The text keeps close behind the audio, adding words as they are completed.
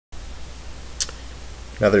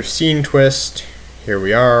Another scene twist. Here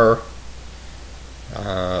we are.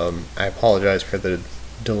 I apologize for the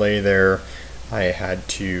delay there. I had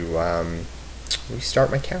to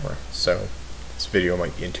restart my camera, so this video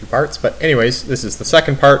might be in 2 parts. But anyways, this is the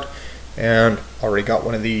second part, and already got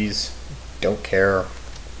one of these. Don't care.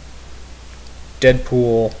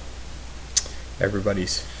 Deadpool,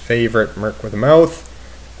 everybody's favorite merc with a mouth.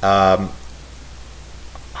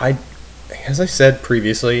 As I said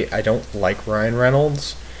previously, I don't like Ryan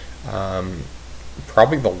Reynolds.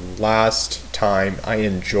 Probably the last time I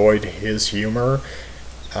enjoyed his humor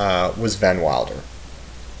was Van Wilder.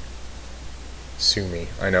 Sue me,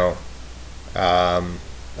 I know.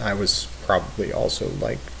 I was probably also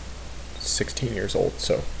like 16 years old,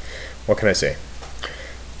 so what can I say?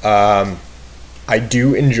 I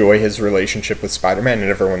do enjoy his relationship with Spider-Man, and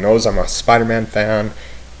everyone knows I'm a Spider-Man fan,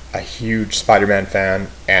 a huge Spider-Man fan,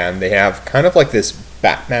 and they have kind of like this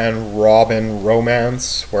Batman-Robin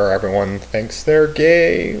romance where everyone thinks they're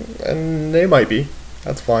gay, and they might be.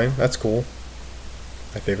 That's fine, that's cool.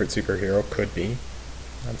 My favorite superhero could be.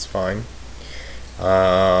 That's fine.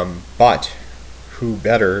 But who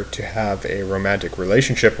better to have a romantic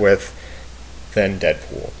relationship with than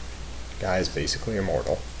Deadpool? Guy's basically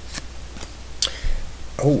immortal.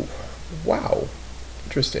 Oh, wow.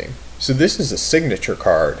 Interesting. So this is a signature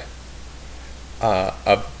card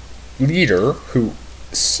of Leader, who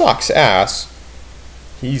sucks ass.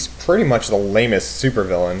 He's pretty much the lamest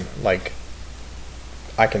supervillain. Like,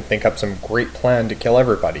 I can think up some great plan to kill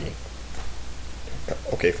everybody.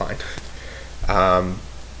 Okay, fine.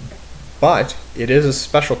 But it is a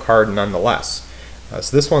special card nonetheless.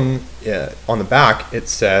 So this one, on the back, it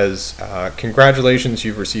says, congratulations,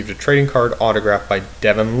 you've received a trading card autographed by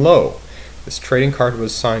Devin Lowe. This trading card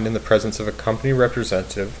was signed in the presence of a company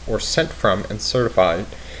representative or sent from and certified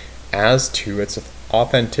as to its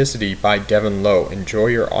authenticity by Devin Lowe. Enjoy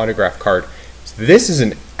your autograph card. So this is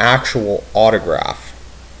an actual autograph.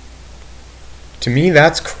 To me,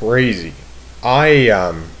 that's crazy.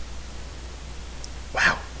 Wow,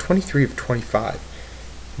 23 of 25.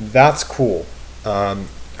 That's cool. I'm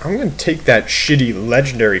going to take that shitty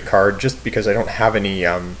legendary card just because I don't have any,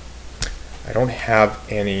 I've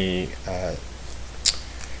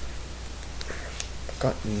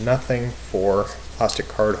got nothing for plastic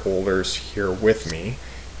card holders here with me.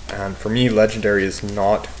 And for me, legendary is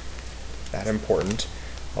not that important,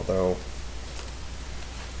 although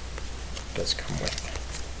it does come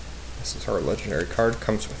with, this is our legendary card,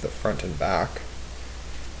 comes with the front and back.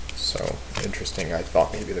 So interesting. I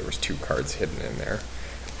thought maybe there was 2 cards hidden in there,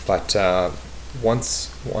 but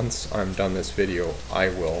once I'm done this video, I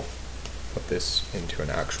will put this into an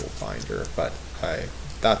actual binder. But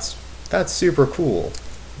that's super cool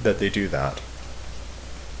that they do that.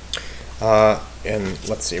 And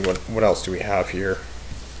let's see, what else do we have here?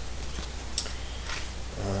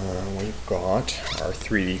 We've got our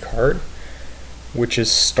 3D card, which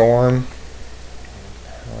is Storm.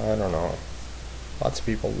 I don't know. Lots of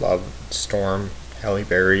people love Storm, Halle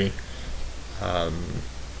Berry. I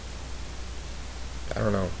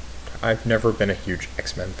don't know. I've never been a huge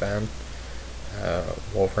X-Men fan.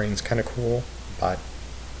 Wolverine's kind of cool, but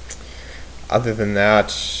other than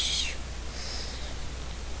that,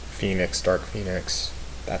 Phoenix, Dark Phoenix,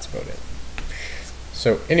 that's about it.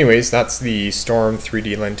 So anyways, that's the Storm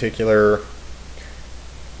 3D lenticular.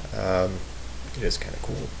 It is kind of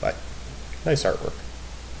cool, but nice artwork.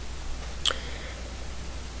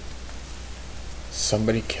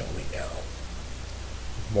 Somebody kill me now.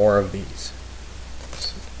 More of these.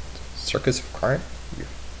 Circus of Crime? Are you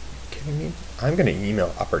kidding me? I'm gonna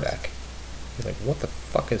email Upper Deck. You're like, what the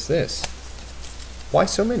fuck is this? Why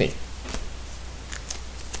so many?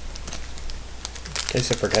 In case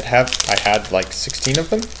I forget, I had like 16 of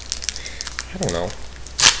them? I don't know.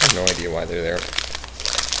 I have no idea why they're there.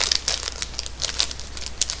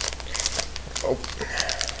 Oh.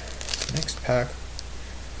 Next pack.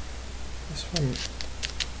 This one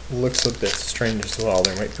looks a bit strange as well.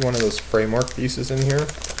 There might be one of those framework pieces in here.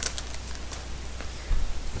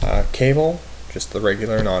 Cable, just the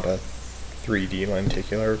regular, not a 3D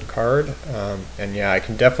lenticular card. And yeah, I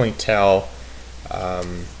can definitely tell,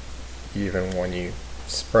 even when you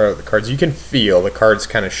spread out the cards, you can feel the cards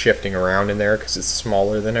kind of shifting around in there because it's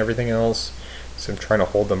smaller than everything else. So I'm trying to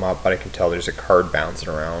hold them up, but I can tell there's a card bouncing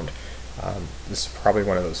around. This is probably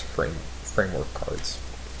one of those framework cards.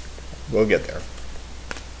 We'll get there.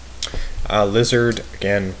 Lizard,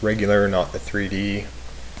 again, regular, not the 3D.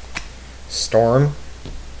 Storm,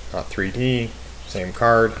 not 3D, same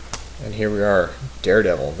card. And here we are,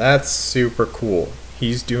 Daredevil. That's super cool.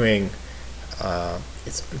 He's doing,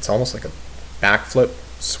 it's almost like a backflip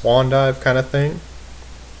swan dive kind of thing.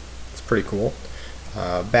 pretty cool.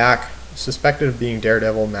 Back, suspected of being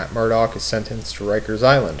Daredevil, Matt Murdock is sentenced to Rikers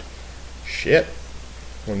Island. Shit.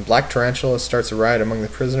 When Black Tarantula starts a riot among the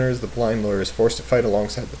prisoners, the blind lawyer is forced to fight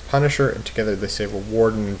alongside the Punisher, and together they save a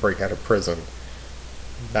warden and break out of prison.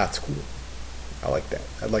 That's cool. I like that.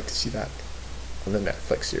 I'd like to see that on the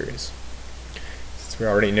Netflix series. Since we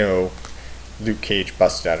already know Luke Cage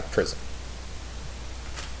busted out of prison.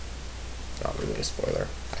 Not really a spoiler,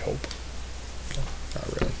 I hope. No,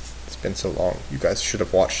 not really. It's been so long. You guys should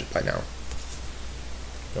have watched it by now.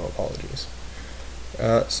 No apologies.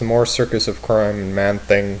 Some more Circus of Crime and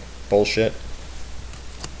Man-Thing bullshit.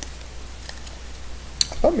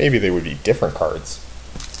 I thought maybe they would be different cards.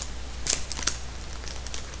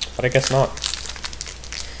 But I guess not.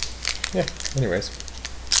 Yeah, anyways.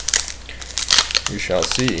 We shall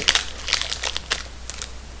see.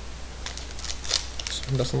 This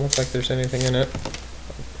one doesn't look like there's anything in it.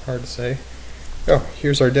 Hard to say. Oh,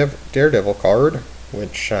 here's our Daredevil card,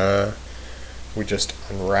 which we just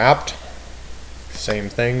unwrapped. Same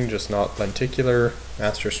thing, just not lenticular.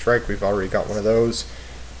 Master Strike, we've already got one of those.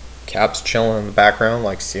 Cap's chilling in the background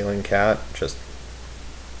like Ceiling Cat. Just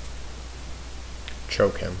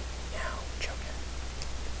choke him. Now, choke him.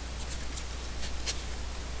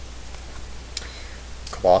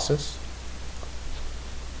 Colossus.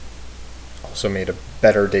 Also made a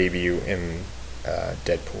better debut in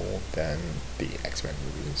Deadpool than the X-Men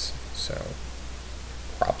movies. So,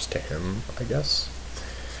 props to him, I guess.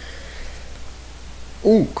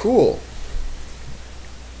 Ooh, cool.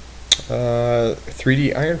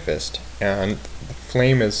 3D Iron Fist, and the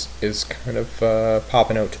flame is kind of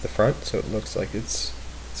popping out to the front, so it looks like it's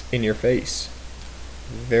in your face.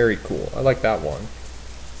 Very cool. I like that one.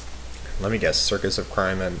 Let me guess, Circus of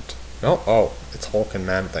Crime and oh, it's Hulk and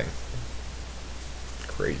Man-Thing.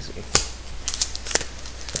 Crazy.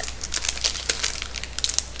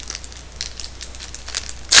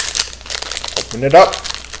 Open it up.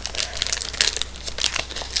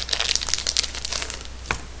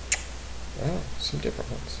 Oh, some different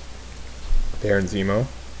ones. Baron Zemo.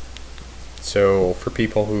 So, for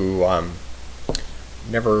people who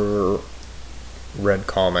never read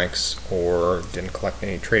comics or didn't collect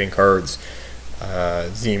any trading cards,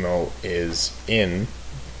 Zemo is in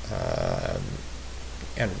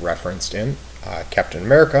and referenced in Captain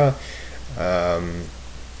America.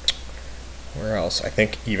 Where else? I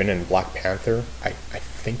think even in Black Panther, I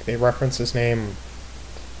think they reference his name. I'm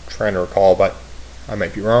trying to recall, but I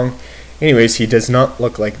might be wrong. Anyways, he does not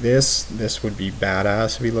look like this. This would be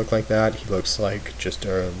badass if he looked like that. He looks like just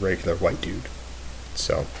a regular white dude.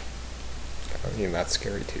 So, I mean, that's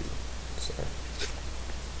scary too. So,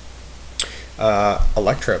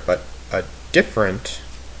 Elektra, but a different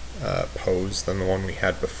pose than the one we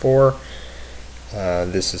had before.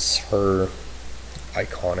 This is her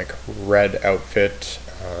iconic red outfit.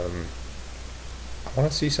 I want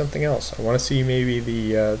to see something else. I want to see maybe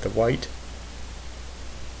the white.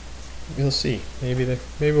 We'll see. Maybe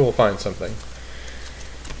we'll find something.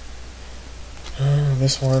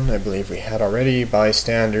 This one I believe we had already.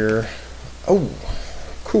 Bystander. Oh,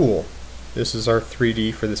 cool. This is our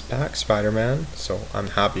 3D for this pack, Spider-Man. So I'm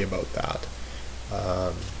happy about that.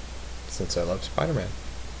 Since I love Spider-Man,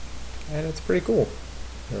 and it's pretty cool.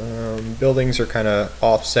 Buildings are kind of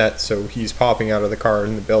offset, so he's popping out of the card,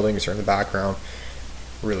 and the buildings are in the background.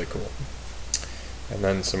 Really cool. And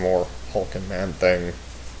then some more Hulk and Man-Thing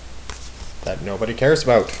that nobody cares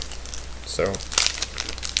about. So,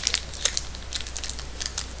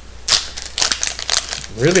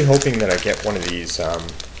 really hoping that I get one of these 1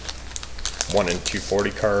 in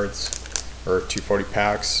 240 cards, or 240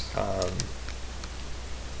 packs,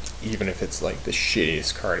 even if it's like the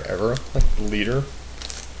shittiest card ever, like the leader.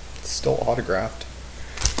 It's still autographed,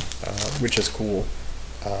 which is cool.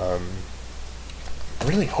 I'm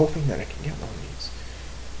really hoping that I can get one of these.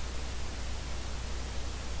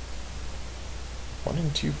 1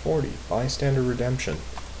 in 240, Bystander Redemption.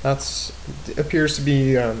 It appears to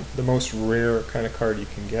be the most rare kind of card you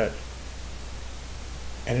can get.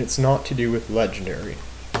 And it's not to do with Legendary,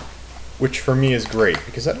 which for me is great,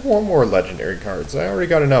 because I don't want more Legendary cards. I already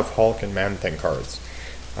got enough Hulk and Man-Thing cards.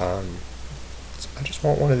 So I just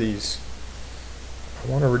want one of these. I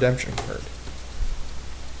want a redemption card.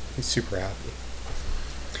 He's super happy.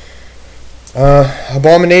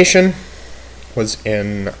 Abomination was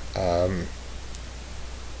in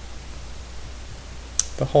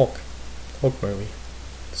the Hulk movie.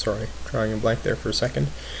 Sorry, drawing a blank there for a second.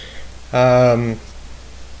 I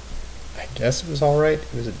guess it was alright.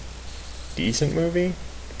 It was a decent movie.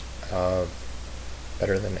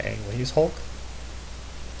 Better than Ang Lee's Hulk.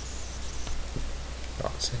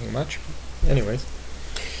 Not saying much. Anyways.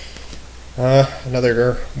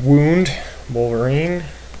 Another wound, Wolverine.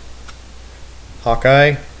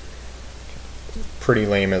 Hawkeye, pretty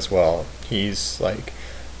lame as well. He's like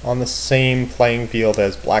on the same playing field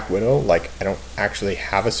as Black Widow. Like, I don't actually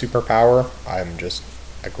have a superpower. I'm just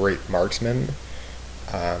a great marksman.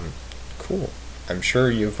 Cool. I'm sure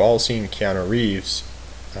you've all seen Keanu Reeves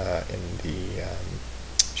in the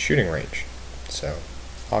shooting range. So,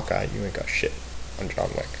 Hawkeye, you ain't got shit on John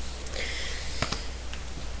Wick.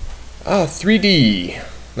 3D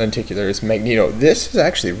lenticular is Magneto. This is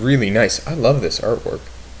actually really nice. I love this artwork.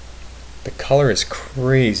 The color is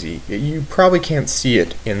crazy. You probably can't see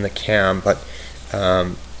it in the cam, but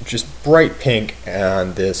just bright pink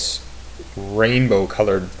and this rainbow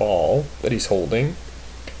colored ball that he's holding.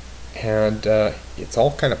 And it's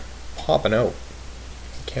all kind of popping out.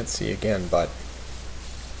 You can't see again, but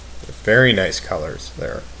very nice colors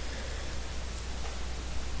there.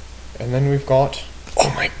 And then we've got,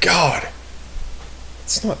 oh my god!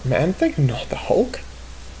 It's not Man-Thing, not the Hulk.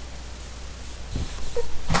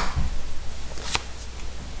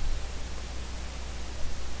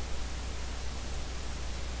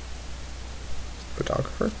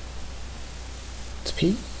 Photographer. It's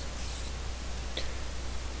Pete.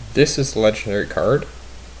 This is the legendary card,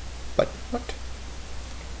 but what?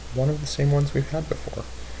 One of the same ones we've had before.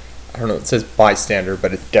 I don't know, it says bystander,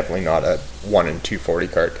 but it's definitely not a 1 in 240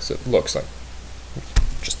 card because it looks like,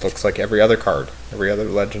 just looks like every other card, every other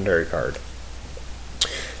legendary card.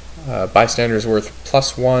 Bystander is worth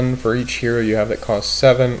 +1 for each hero you have that costs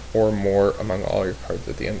 7 or more among all your cards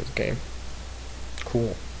at the end of the game.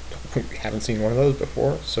 Cool. We haven't seen one of those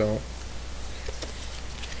before, so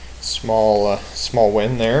small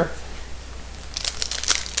win there.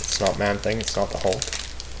 It's not Man-Thing, it's not the Hulk.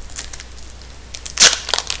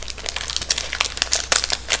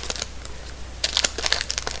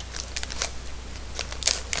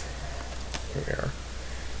 Here we are.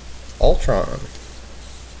 Ultron.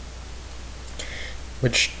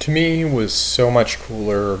 Which to me was so much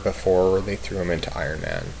cooler before they threw him into Iron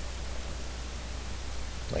Man.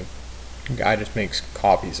 Like, the guy just makes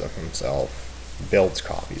copies of himself, builds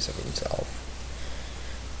copies of himself.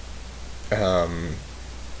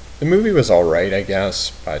 The movie was alright, I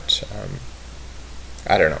guess, but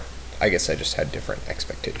I don't know. I guess I just had different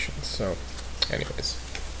expectations. So, anyways.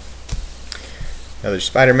 Another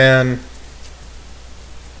Spider-Man.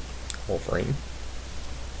 Wolverine.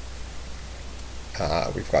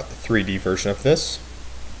 We've got the 3D version of this,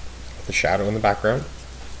 with the shadow in the background.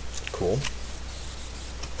 Cool.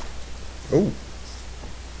 Ooh.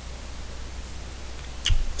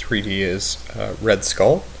 3D is Red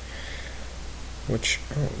Skull, which,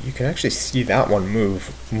 oh, you can actually see that one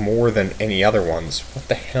move more than any other ones. What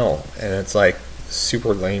the hell? And it's like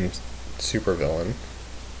super lame super villain.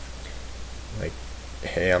 Like,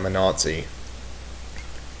 hey, I'm a Nazi.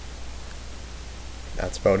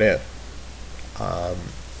 That's about it.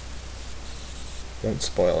 Won't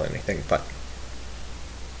spoil anything, but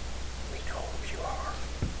we know who you are.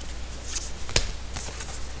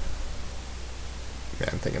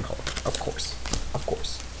 Man-Thing and Hulk. Of course. Of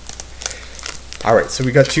course. Alright, so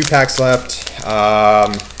we got 2 packs left.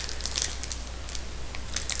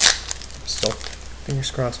 Still,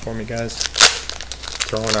 fingers crossed for me, guys.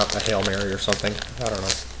 Throwing up a Hail Mary or something. I don't know.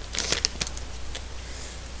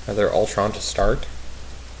 Another Ultron to start.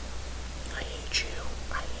 I hate you.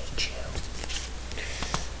 I hate you.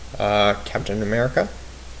 Captain America,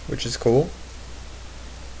 which is cool.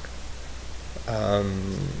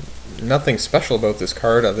 Nothing special about this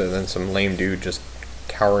card other than some lame dude just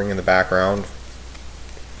cowering in the background.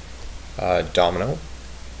 Domino.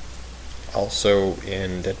 Also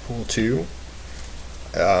in Deadpool 2.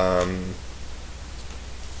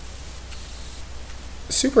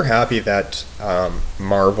 Super happy that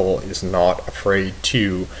Marvel is not afraid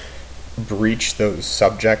to breach those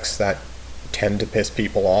subjects that tend to piss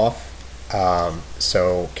people off.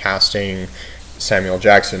 So casting Samuel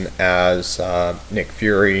Jackson as Nick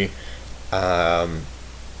Fury,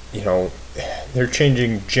 you know, they're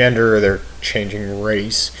changing gender, they're changing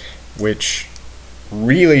race, which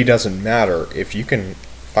really doesn't matter. If you can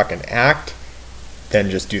fucking act, then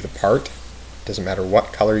just do the part. Doesn't matter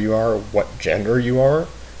what color you are, what gender you are.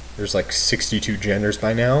 There's like 62 genders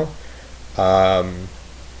by now.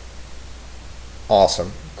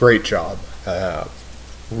 Awesome. Great job.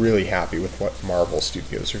 Really happy with what Marvel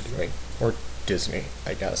Studios are doing. Or Disney,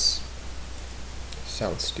 I guess.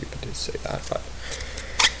 Sounds stupid to say that, but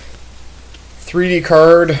 3D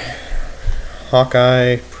card.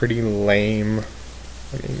 Hawkeye, pretty lame.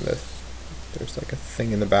 I mean, there's like a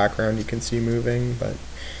thing in the background you can see moving, but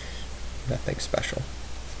nothing special.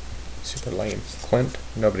 Super lame. Clint,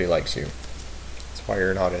 nobody likes you. why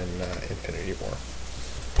you're not in Infinity War.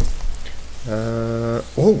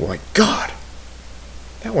 Oh my god!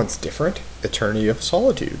 That one's different. Eternity of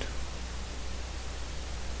Solitude.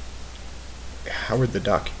 Howard the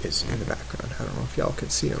Duck is in the background. I don't know if y'all can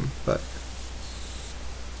see him, but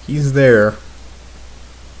he's there.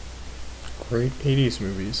 Great 80s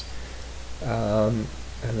movies. And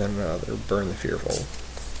then another Burn the Fearful.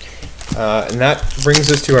 And that brings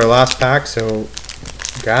us to our last pack, so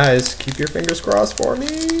guys, keep your fingers crossed for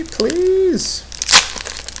me, please.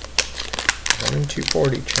 1 in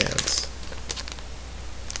 240 chance.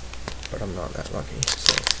 But I'm not that lucky,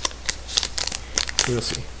 so we'll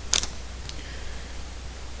see.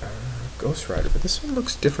 Ghost Rider, but this one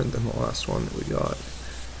looks different than the last one that we got.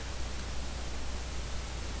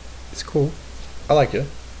 It's cool. I like it.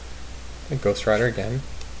 And Ghost Rider again.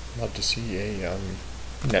 Love to see a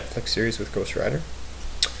Netflix series with Ghost Rider.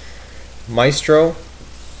 Maestro.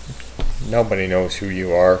 Nobody knows who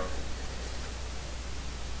you are.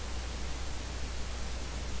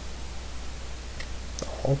 The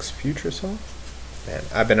Hulk's future self? Man,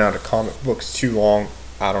 I've been out of comic books too long.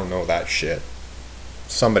 I don't know that shit.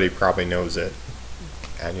 Somebody probably knows it.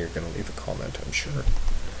 And you're going to leave a comment, I'm sure.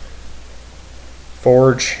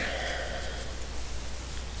 Forge.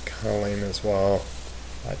 Kind of lame as well.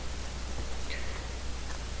 But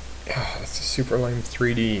that's a super lame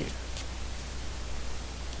 3D.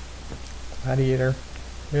 Gladiator?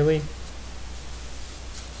 Really?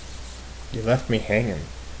 You left me hanging.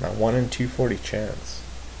 My 1 in 240 chance.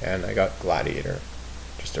 And I got Gladiator.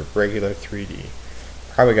 Just a regular 3D.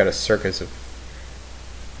 Probably got a circus of...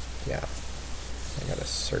 Yeah. I got a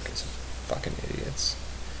circus of fucking idiots.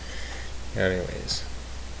 Anyways.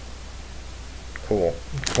 Cool.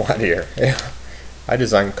 Gladiator. Yeah. I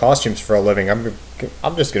design costumes for a living. I'm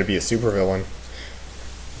just gonna be a supervillain.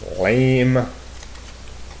 Lame.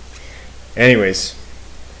 Anyways,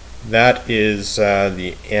 that is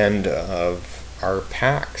the end of our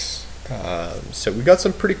packs. So we got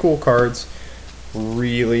some pretty cool cards.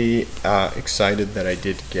 Really excited that I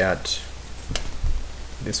did get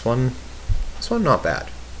this one. This one not bad.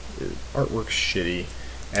 Artwork's shitty,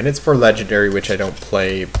 and it's for Legendary, which I don't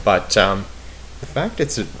play. But the fact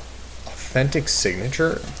it's an authentic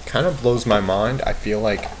signature kind of blows my mind. I feel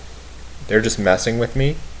like they're just messing with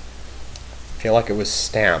me. I feel like it was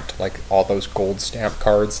stamped, like all those gold stamp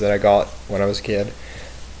cards that I got when I was a kid,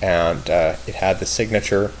 and it had the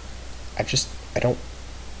signature. I don't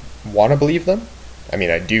want to believe them. I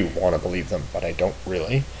mean, I do want to believe them, but I don't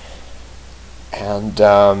really. And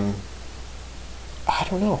I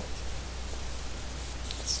don't know.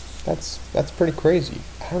 That's pretty crazy.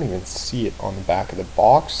 I don't even see it on the back of the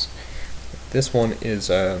box. This one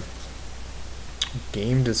is a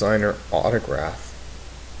game designer autograph.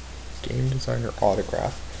 Game designer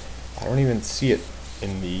autograph. I don't even see it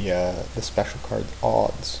in the special card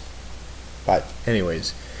odds. But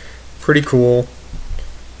anyways, pretty cool.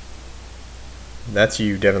 That's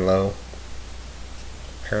you, Devin Lowe.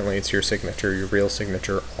 Apparently it's your signature, your real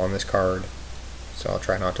signature on this card. So I'll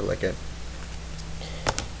try not to lick it.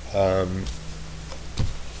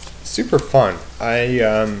 Super fun.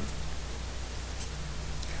 I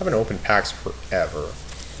haven't opened packs forever.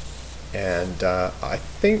 And I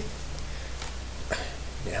think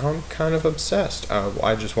now I'm kind of obsessed.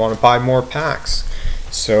 I just want to buy more packs.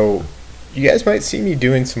 So you guys might see me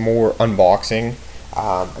doing some more unboxing.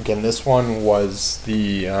 Again, this one was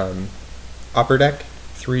the Upper Deck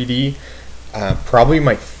 3D. Probably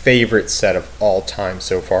my favorite set of all time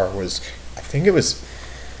so far was, I think it was,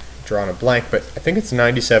 drawing a blank, but I think it's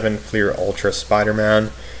 97 Fleer Ultra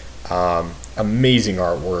Spider-Man. Amazing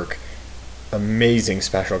artwork, amazing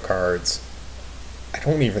special cards. I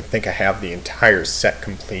don't even think I have the entire set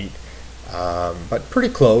complete, but pretty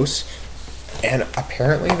close. And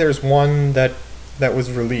apparently there's one that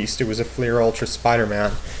was released. It was a Fleer Ultra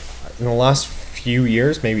Spider-Man in the last few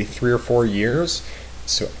years, maybe 3 or 4 years.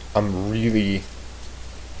 So I'm really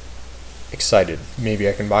excited. Maybe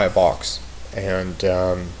I can buy a box. And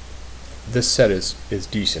this set is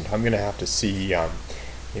decent. I'm gonna have to see,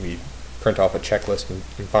 maybe print off a checklist and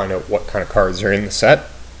find out what kind of cards are in the set,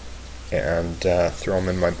 and throw them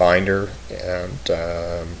in my binder. And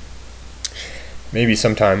maybe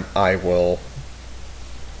sometime I will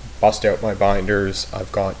bust out my binders.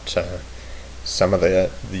 I've got some of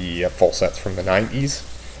the full sets from the 90s,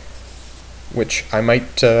 which I might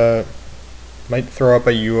throw up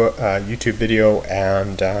a YouTube video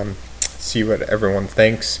and see what everyone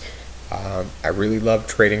thinks. I really love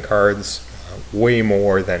trading cards, way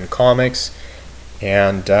more than comics,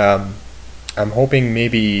 and I'm hoping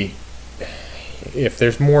maybe if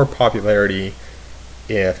there's more popularity,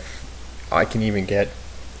 if I can even get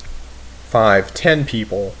 5, 10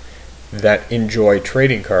 people that enjoy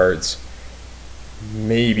trading cards,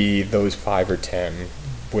 maybe those 5 or 10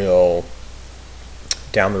 will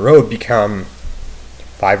down the road become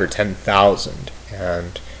 5 or 10,000,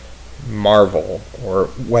 and Marvel, or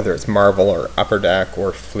whether it's Marvel or Upper Deck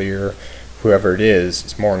or Fleer, whoever it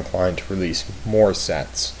is more inclined to release more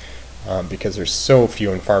sets because there's so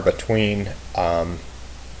few and far between.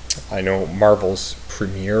 I know Marvel's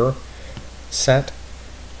Premiere set,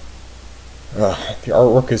 the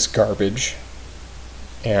artwork is garbage,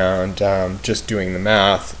 and just doing the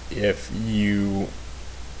math, if you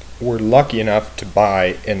were lucky enough to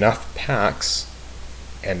buy enough packs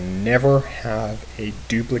and never have a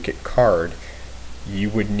duplicate card, you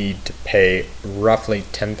would need to pay roughly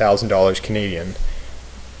 $10,000 Canadian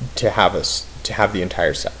to have the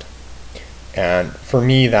entire set. And for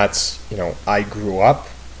me, that's, I grew up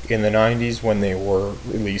in the 90s when they were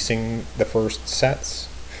releasing the first sets,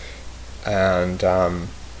 and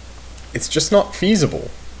it's just not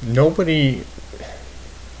feasible. Nobody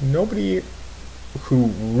who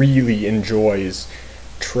really enjoys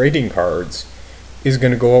trading cards is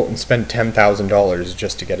going to go out and spend $10,000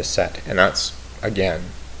 just to get a set, and that's, again,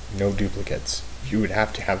 no duplicates. You would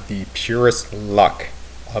have to have the purest luck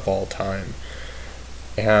of all time.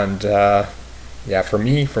 And yeah, for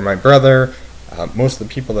me, for my brother, most of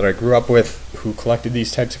the people that I grew up with who collected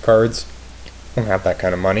these types of cards don't have that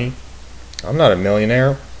kind of money. I'm not a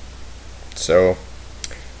millionaire, so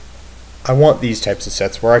I want these types of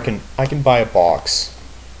sets where I can buy a box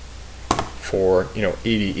for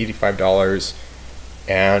 $80-85,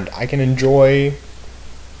 and I can enjoy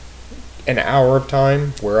an hour of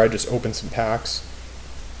time where I just open some packs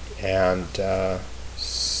and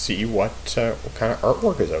see what kind of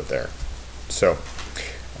artwork is out there. So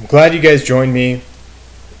I'm glad you guys joined me.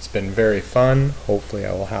 It's been very fun. Hopefully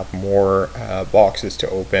I will have more boxes to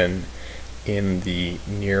open in the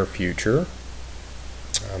near future.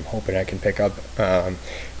 I'm hoping I can pick up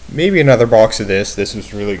maybe another box of this. This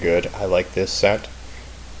was really good. I like this set.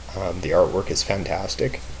 The artwork is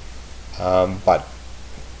fantastic. But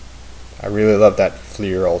I really love that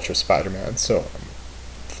Fleer Ultra Spider-Man, so I'm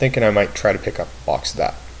thinking I might try to pick up a box of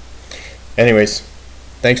that. Anyways,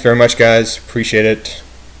 thanks very much, guys. Appreciate it.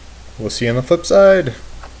 We'll see you on the flip side.